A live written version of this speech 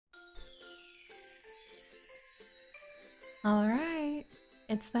All right,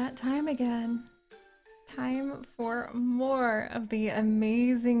 it's that time again. Time for more of the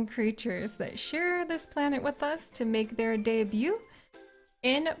amazing creatures that share this planet with us to make their debut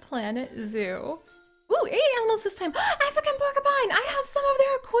in Planet Zoo. Ooh, 8 animals this time. African porcupine! I have some of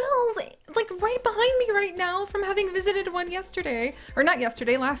their quills like right behind me right now from having visited one yesterday. Or not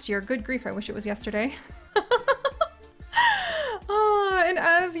yesterday, last year. Good grief, I wish it was yesterday. Oh, and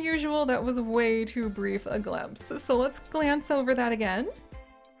as usual, that was way too brief a glimpse. So let's glance over that again.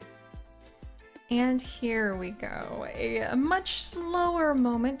 And here we go, a much slower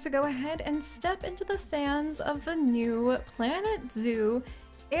moment to go ahead and step into the sands of the new Planet Zoo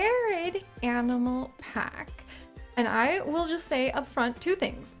Arid Animal Pack. And I will just say up front 2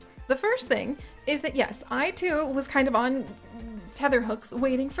 things. The first thing is that yes, I too was kind of on tether hooks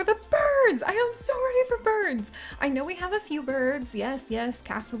waiting for the birds. I am so ready for birds. I know we have a few birds. Yes,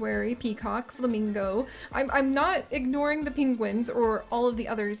 cassowary, peacock, flamingo. I'm not ignoring the penguins or all of the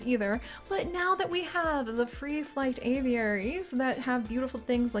others either. But now that we have the free flight aviaries that have beautiful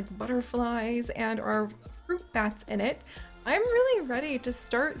things like butterflies and our fruit bats in it, I'm really ready to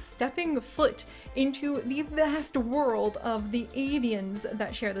start stepping foot into the vast world of the avians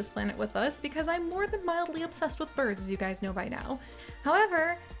that share this planet with us, because I'm more than mildly obsessed with birds, as you guys know by now.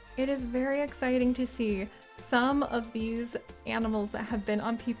 However, it is very exciting to see some of these animals that have been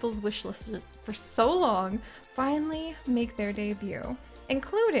on people's wish list for so long finally make their debut,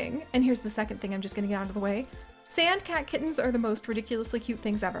 including, and here's the second thing I'm just gonna get out of the way, sand cat kittens are the most ridiculously cute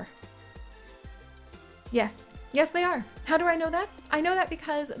things ever. Yes, they are. How do I know that? I know that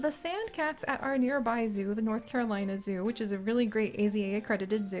because the sand cats at our nearby zoo, the North Carolina Zoo, which is a really great AZA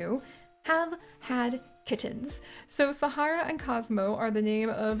accredited zoo, have had kittens. So Sahara and Cosmo are the name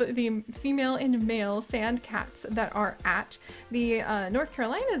of the female and male sand cats that are at the North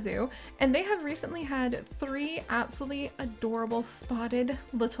Carolina Zoo, and they have recently had 3 absolutely adorable spotted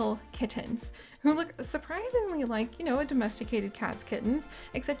little kittens who look surprisingly like, you know, a domesticated cat's kittens,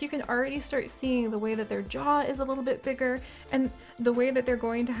 except you can already start seeing the way that their jaw is a little bit bigger and the way that they're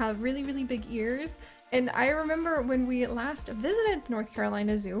going to have really, really big ears. And I remember when we last visited the North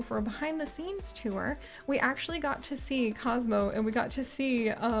Carolina Zoo for a behind the scenes tour, we actually got to see Cosmo and we got to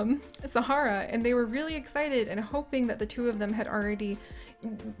see Sahara, and they were really excited and hoping that the 2 of them had already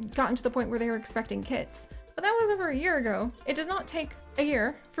gotten to the point where they were expecting kits. But that was over a year ago. It does not take a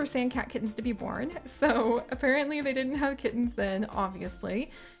year for sand cat kittens to be born, so apparently they didn't have kittens then,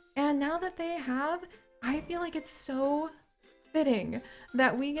 obviously. And now that they have, I feel like it's so fitting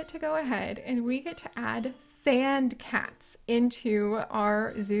that we get to go ahead and we get to add sand cats into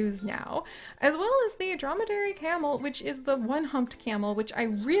our zoos now, as well as the dromedary camel, which is the one-humped camel, which I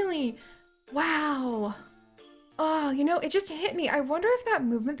really, wow. Oh, you know, it just hit me. I wonder if that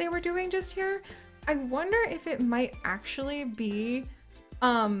movement they were doing just here, I wonder if it might actually be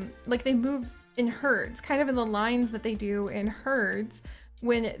like they move in herds, kind of in the lines that they do in herds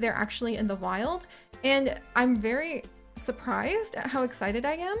when they're actually in the wild. And I'm very surprised at how excited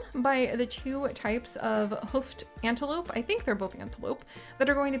I am by the 2 types of hoofed antelope, I think they're both antelope, that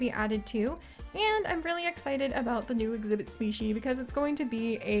are going to be added too. And I'm really excited about the new exhibit species because it's going to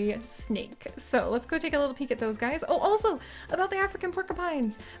be a snake. So let's go take a little peek at those guys. Oh, also about the African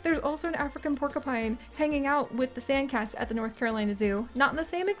porcupines. There's also an African porcupine hanging out with the sand cats at the North Carolina Zoo. Not in the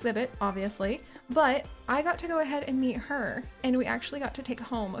same exhibit, obviously, but I got to go ahead and meet her, and we actually got to take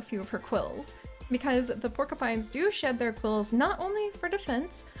home a few of her quills, because the porcupines do shed their quills not only for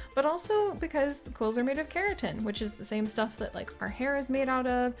defense, but also because the quills are made of keratin, which is the same stuff that like our hair is made out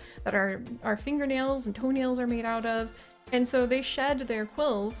of, that our fingernails and toenails are made out of. And so they shed their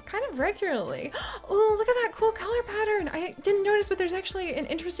quills kind of regularly. Oh, look at that cool color pattern. I didn't notice, but there's actually an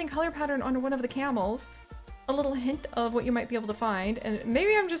interesting color pattern on one of the camels. A little hint of what you might be able to find. And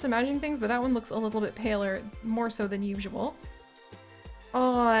maybe I'm just imagining things, but that one looks a little bit paler, more so than usual.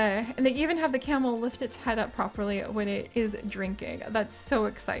 Oh, and they even have the camel lift its head up properly when it is drinking. That's so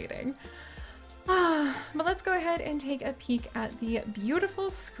exciting. But let's go ahead and take a peek at the beautiful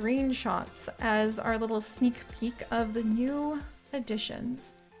screenshots as our little sneak peek of the new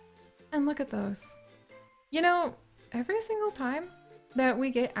additions. And look at those. You know, every single time that we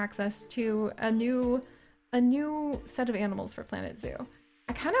get access to a new set of animals for Planet Zoo,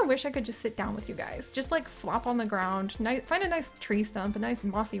 I kind of wish I could just sit down with you guys, just like flop on the ground, find a nice tree stump, a nice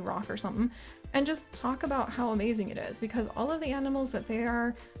mossy rock or something, and just talk about how amazing it is, because all of the animals that they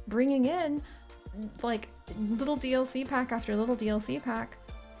are bringing in, like little DLC pack after little DLC pack,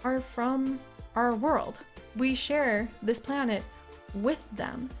 are from our world. We share this planet with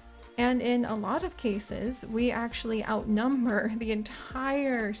them. And in a lot of cases, we actually outnumber the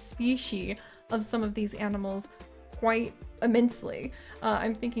entire species of some of these animals quite immensely.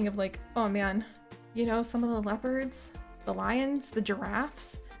 I'm thinking of like, oh man, you know, some of the leopards, the lions, the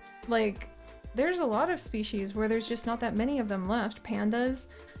giraffes, like there's a lot of species where there's just not that many of them left, pandas,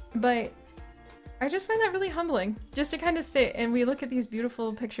 but I just find that really humbling just to kind of sit and we look at these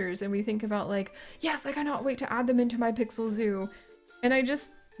beautiful pictures and we think about like, yes, I cannot wait to add them into my Pixel Zoo. And I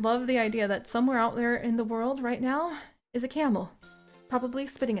just love the idea that somewhere out there in the world right now is a camel, probably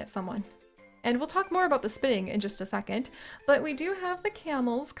spitting at someone. And we'll talk more about the spitting in just a second, but we do have the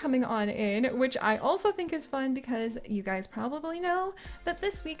camels coming on in, which I also think is fun because you guys probably know that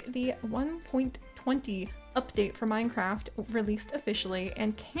this week the 1.20 update for Minecraft released officially,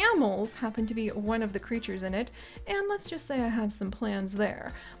 and camels happen to be one of the creatures in it, and let's just say I have some plans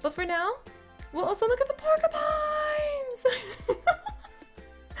there. But for now, we'll also look at the porcupines!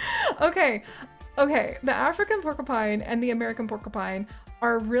 Okay, the African porcupine and the American porcupine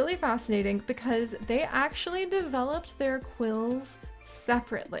are really fascinating because they actually developed their quills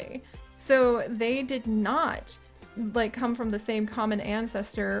separately. So they did not like come from the same common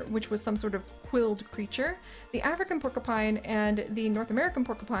ancestor, which was some sort of quilled creature. The African porcupine and the North American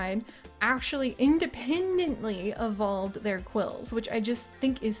porcupine actually independently evolved their quills, which I just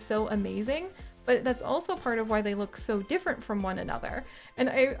think is so amazing. But that's also part of why they look so different from one another.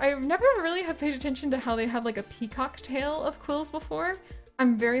 And I never really have paid attention to how they have like a peacock tail of quills before.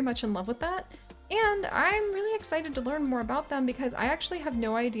 I'm very much in love with that. And I'm really excited to learn more about them because I actually have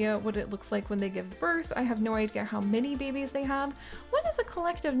no idea what it looks like when they give birth. I have no idea how many babies they have. What is a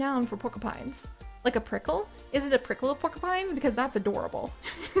collective noun for porcupines? Like a prickle? Is it a prickle of porcupines? Because that's adorable.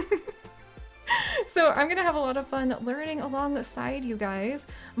 So I'm gonna have a lot of fun learning alongside you guys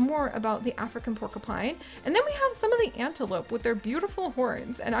more about the African porcupine. And then we have some of the antelope with their beautiful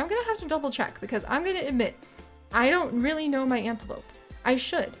horns. And I'm gonna have to double check because I'm gonna admit, I don't really know my antelope. I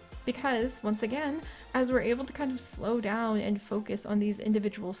should, because once again, as we're able to kind of slow down and focus on these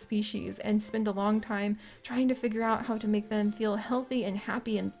individual species and spend a long time trying to figure out how to make them feel healthy and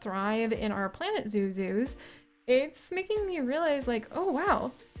happy and thrive in our Planet Zoo zoos, it's making me realize like, oh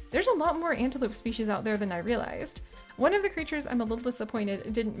wow, there's a lot more antelope species out there than I realized. One of the creatures I'm a little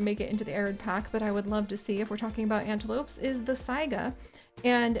disappointed didn't make it into the Arid pack, but I would love to see if we're talking about antelopes, is the saiga.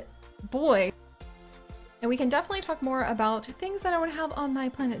 And boy, and we can definitely talk more about things that I would have on my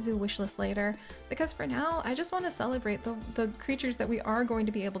Planet Zoo wishlist later, because for now, I just want to celebrate the creatures that we are going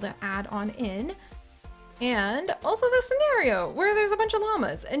to be able to add on in. And also the scenario where there's a bunch of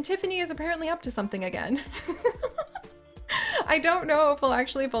llamas, and Tiffany is apparently up to something again. I don't know if we'll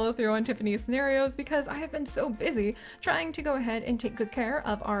actually follow through on Tiffany's scenarios because I have been so busy trying to go ahead and take good care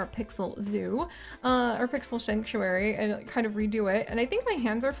of our Pixel Zoo, our Pixel Sanctuary, and kind of redo it. And I think my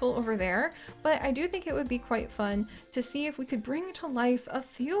hands are full over there, but I do think it would be quite fun to see if we could bring to life a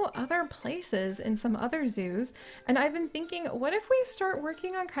few other places in some other zoos. And I've been thinking, what if we start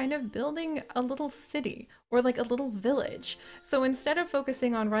working on kind of building a little city or like a little village? So instead of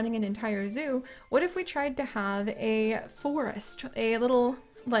focusing on running an entire zoo, what if we tried to have a forest, a little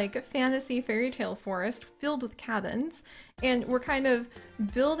like fantasy fairy tale forest filled with cabins, and we're kind of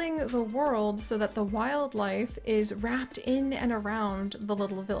building the world so that the wildlife is wrapped in and around the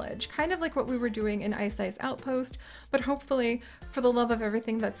little village, kind of like what we were doing in Ice Ice Outpost, but hopefully for the love of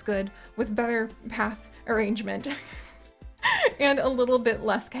everything that's good with better path arrangement and a little bit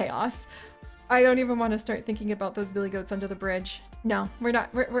less chaos. I don't even want to start thinking about those billy goats under the bridge. No, we're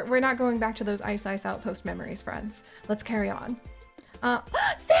not going back to those Ice Ice Outpost memories, friends. Let's carry on.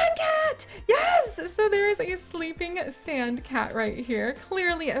 Sand cat! Yes! So there's a sleeping sand cat right here.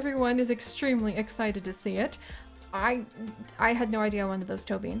 Clearly everyone is extremely excited to see it. I had no idea I wanted those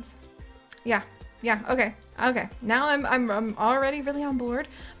toe beans. Yeah, okay. Now I'm already really on board,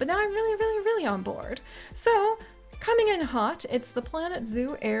 but now I'm really on board. So, coming in hot, it's the Planet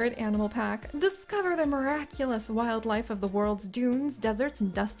Zoo Arid Animal Pack. Discover the miraculous wildlife of the world's dunes, deserts,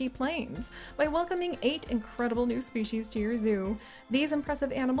 and dusty plains by welcoming 8 incredible new species to your zoo. These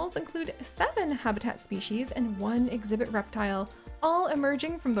impressive animals include 7 habitat species and 1 exhibit reptile, all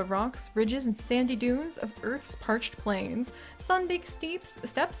emerging from the rocks, ridges, and sandy dunes of Earth's parched plains, sun-baked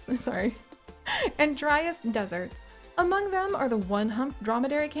steppes, and driest deserts. Among them are the one-humped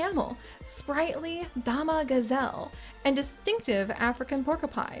dromedary camel, sprightly Dama gazelle, and distinctive African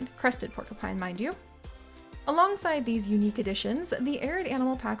porcupine, crested porcupine mind you. Alongside these unique additions, the Arid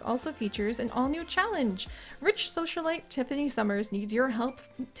Animal Pack also features an all-new challenge. Rich socialite Tiffany Summers needs your help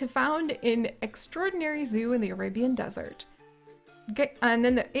to found an extraordinary zoo in the Arabian desert. And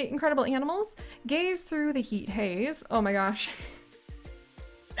then the 8 incredible animals gaze through the heat haze. Oh my gosh.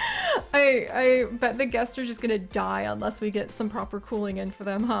 I bet the guests are just gonna die unless we get some proper cooling in for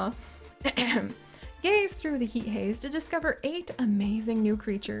them, huh? Gaze through the heat haze to discover 8 amazing new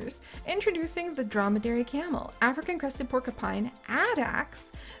creatures. Introducing the dromedary camel, African crested porcupine,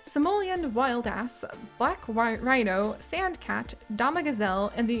 addax, Somalian wild ass, black rhino, sand cat, dama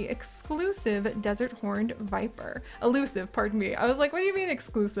gazelle, and the exclusive desert horned viper. Elusive, pardon me. I was like, what do you mean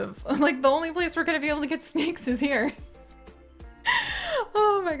exclusive? Like, the only place we're gonna be able to get snakes is here.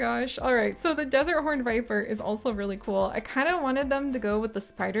 Oh my gosh. All right, so the desert horned viper is also really cool. I kind of wanted them to go with the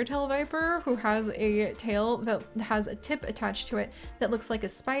spider tail viper, who has a tail that has a tip attached to it that looks like a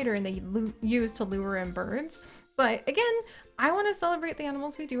spider, and they use to lure in birds. But again, I want to celebrate the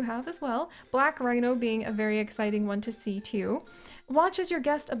animals we do have as well. Black rhino being a very exciting one to see too. Watch as your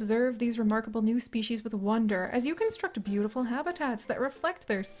guest observe these remarkable new species with wonder as you construct beautiful habitats that reflect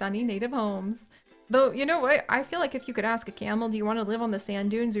their sunny native homes. Though, you know what? I feel like if you could ask a camel, do you want to live on the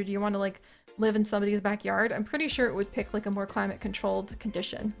sand dunes or do you want to like live in somebody's backyard? I'm pretty sure it would pick like a more climate controlled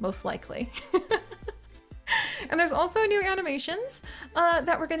condition, most likely. And there's also new animations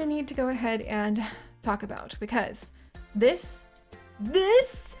that we're going to need to go ahead and talk about, because this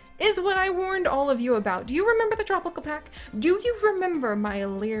is what I warned all of you about. Do you remember the tropical pack? Do you remember my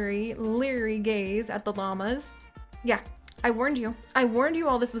leery gaze at the llamas? Yeah. I warned you. I warned you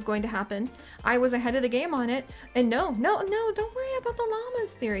all this was going to happen. I was ahead of the game on it. And no, don't worry about the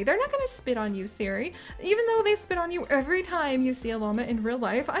llamas, Seri. They're not going to spit on you, Seri. Even though they spit on you every time you see a llama in real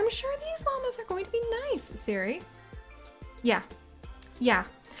life, I'm sure these llamas are going to be nice, Seri. Yeah.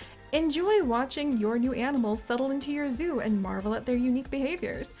 Enjoy watching your new animals settle into your zoo and marvel at their unique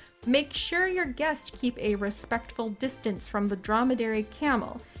behaviors. Make sure your guests keep a respectful distance from the dromedary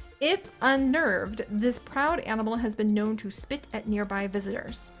camel. If unnerved, this proud animal has been known to spit at nearby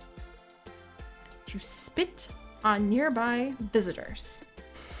visitors. To spit on nearby visitors.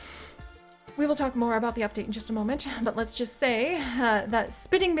 We will talk more about the update in just a moment, but let's just say that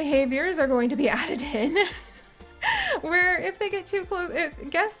spitting behaviors are going to be added in. Where if they get too close,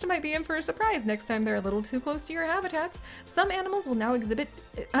 guests might be in for a surprise next time they're a little too close to your habitats. Some animals will now exhibit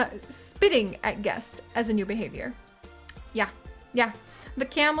spitting at guests as a new behavior. Yeah. The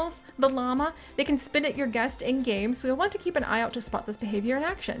camels, the llama, they can spit at your guest in game, so you'll want to keep an eye out to spot this behavior in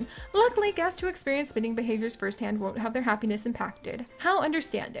action. Luckily, guests who experience spitting behaviors firsthand won't have their happiness impacted. How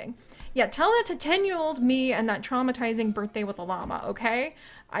understanding. Yeah, tell that to 10-year-old me and that traumatizing birthday with a llama, okay?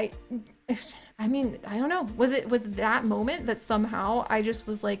 I mean, I don't know. Was it with that moment that somehow I just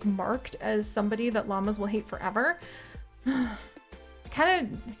was like marked as somebody that llamas will hate forever? Kind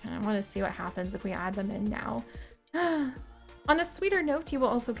of want to see what happens if we add them in now. On a sweeter note, you will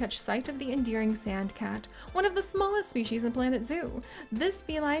also catch sight of the endearing sand cat, one of the smallest species in Planet Zoo. This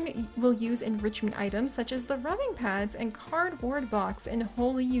feline will use enrichment items such as the rubbing pads and cardboard box in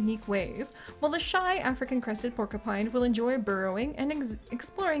wholly unique ways, while the shy African crested porcupine will enjoy burrowing and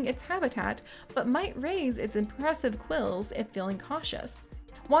exploring its habitat, but might raise its impressive quills if feeling cautious.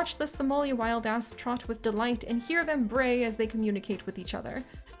 Watch the Somali wild ass trot with delight and hear them bray as they communicate with each other.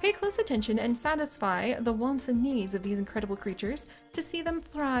 Pay close attention and satisfy the wants and needs of these incredible creatures to see them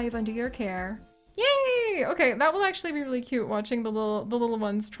thrive under your care. Yay! Okay, that will actually be really cute watching the little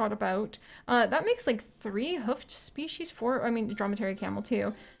ones trot about. That makes like 3 hoofed species, 4, I mean, dromedary camel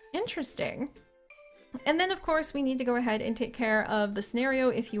too. Interesting. And then of course we need to go ahead and take care of the scenario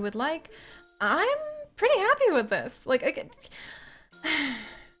if you would like. I'm pretty happy with this. Like,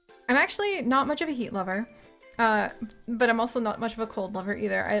 I'm actually not much of a heat lover. But I'm also not much of a cold lover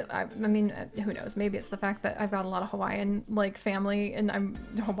either. I mean, who knows? Maybe it's the fact that I've got a lot of Hawaiian like family and I'm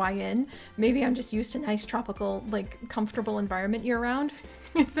Hawaiian. Maybe I'm just used to nice tropical, like comfortable environment year round.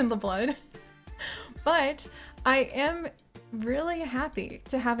 It's in the blood. But I am really happy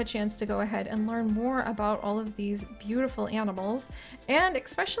to have a chance to go ahead and learn more about all of these beautiful animals, and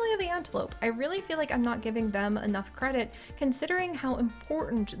especially the antelope. I really feel like I'm not giving them enough credit considering how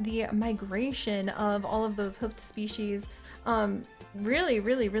important the migration of all of those hoofed species really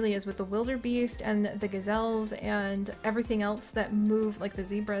is with the wildebeest and the gazelles and everything else that move, like the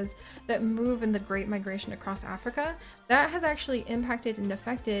zebras that move in the Great Migration across Africa. That has actually impacted and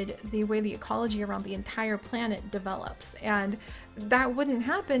affected the way the ecology around the entire planet develops, and that wouldn't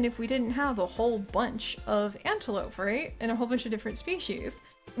happen if we didn't have a whole bunch of antelope, right? And a whole bunch of different species.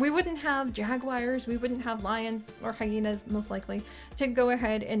 We wouldn't have jaguars, we wouldn't have lions or hyenas most likely to go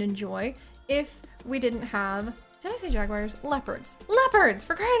ahead and enjoy if we didn't have, did I say jaguars? Leopards. Leopards,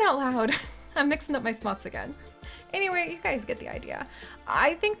 for crying out loud. I'm mixing up my spots again. Anyway, you guys get the idea.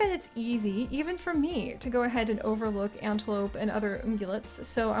 I think that it's easy, even for me, to go ahead and overlook antelope and other ungulates,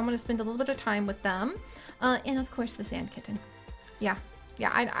 so I'm going to spend a little bit of time with them. And of course the sand kitten. Yeah,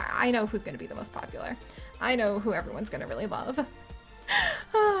 I know who's going to be the most popular. I know who everyone's going to really love.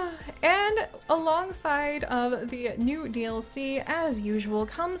 And alongside of the new DLC, as usual,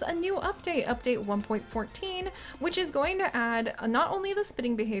 comes a new update, update 1.14, which is going to add not only the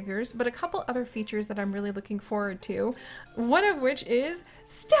spitting behaviors, but a couple other features that I'm really looking forward to. One of which is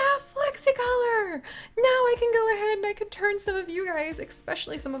staff flexicolor! Now I can go ahead and I can turn some of you guys,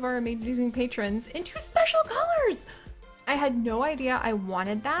 especially some of our amazing patrons, into special colors! I had no idea I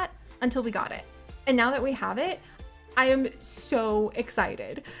wanted that until we got it. And now that we have it, I am so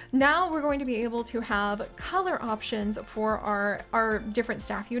excited. Now we're going to be able to have color options for our different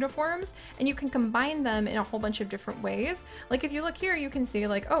staff uniforms, and you can combine them in a whole bunch of different ways. Like if you look here, you can see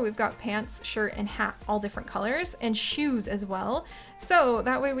like, oh, we've got pants, shirt, and hat, all different colors, and shoes as well. So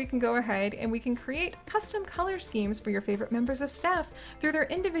that way we can go ahead and we can create custom color schemes for your favorite members of staff through their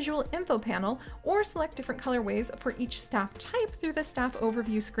individual info panel, or select different colorways for each staff type through the staff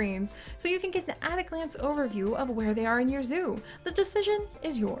overview screens. So you can get an at-a-glance overview of where they are in your zoo. The decision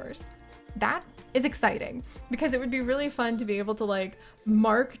is yours. That is exciting because it would be really fun to be able to like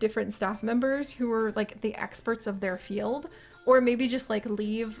mark different staff members who are like the experts of their field, or maybe just like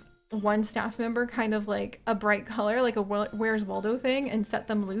leave one staff member kind of like a bright color, like a Where's Waldo thing, and set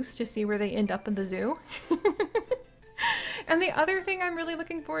them loose to see where they end up in the zoo. And the other thing I'm really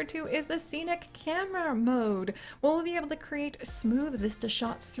looking forward to is the scenic camera mode. We'll be able to create smooth vista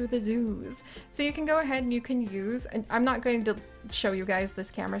shots through the zoos. So you can go ahead and you can use, and I'm not going to show you guys this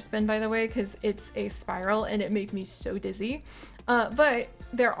camera spin, by the way, because it's a spiral and it made me so dizzy. But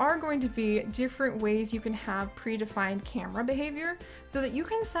there are going to be different ways you can have predefined camera behavior so that you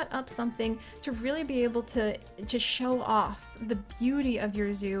can set up something to really be able to show off the beauty of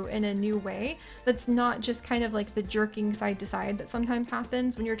your zoo in a new way that's not just kind of like the jerking side to side that sometimes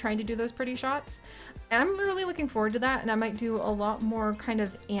happens when you're trying to do those pretty shots. And I'm really looking forward to that, and I might do a lot more kind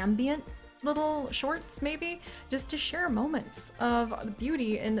of ambient little shorts, maybe just to share moments of the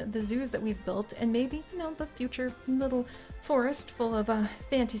beauty in the zoos that we've built, and maybe, you know, the future little forest full of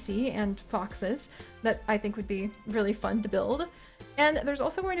fantasy and foxes that I think would be really fun to build. And there's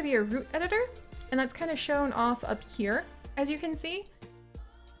also going to be a route editor, and that's kind of shown off up here, as you can see.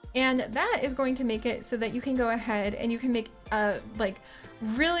 And that is going to make it so that you can go ahead and you can make a like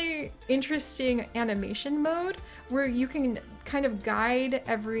really interesting animation mode where you can kind of guide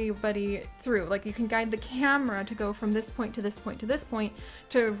everybody through. Like you can guide the camera to go from this point to this point to this point,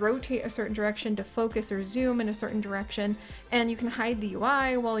 to rotate a certain direction, to focus or zoom in a certain direction, and you can hide the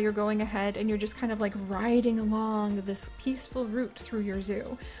UI while you're going ahead and you're just kind of like riding along this peaceful route through your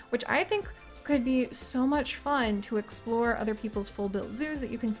zoo, which I think could be so much fun to explore other people's full built zoos that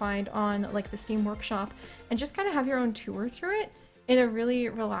you can find on like the Steam Workshop, and just kind of have your own tour through it in a really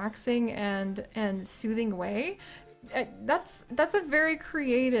relaxing and soothing way. That's a very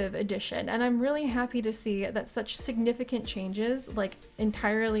creative addition, and I'm really happy to see that such significant changes, like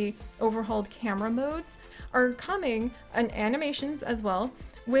entirely overhauled camera modes, are coming, and animations as well,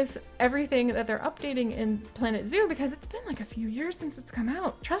 with everything that they're updating in Planet Zoo, because it's been like a few years since it's come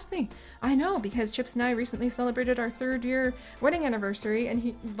out. Trust me, I know, because Chips and I recently celebrated our 3rd year wedding anniversary, and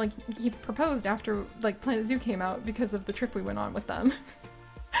he proposed after like Planet Zoo came out because of the trip we went on with them.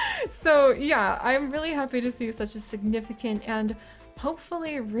 So yeah, I'm really happy to see such a significant and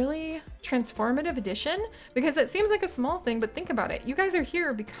hopefully really transformative addition, because it seems like a small thing, but think about it. You guys are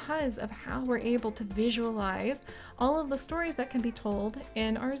here because of how we're able to visualize all of the stories that can be told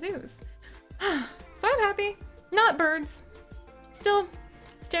in our zoos. So I'm happy. Not birds. Still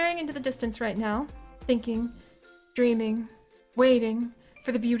staring into the distance right now, thinking, dreaming, waiting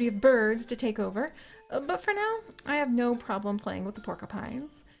for the beauty of birds to take over. But for now, I have no problem playing with the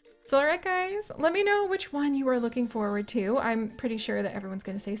porcupines. So alright guys, let me know which one you are looking forward to. I'm pretty sure that everyone's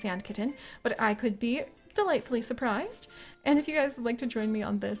going to say Sand Kitten, but I could be delightfully surprised. And if you guys would like to join me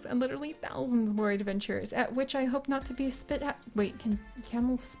on this and literally thousands more adventures, at which I hope not to be spit at— wait, can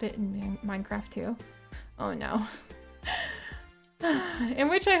camels spit in Minecraft too? Oh no. In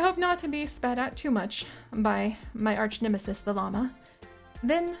which I hope not to be spat at too much by my arch nemesis, the llama,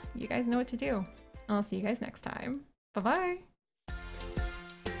 then you guys know what to do. I'll see you guys next time. Bye-bye!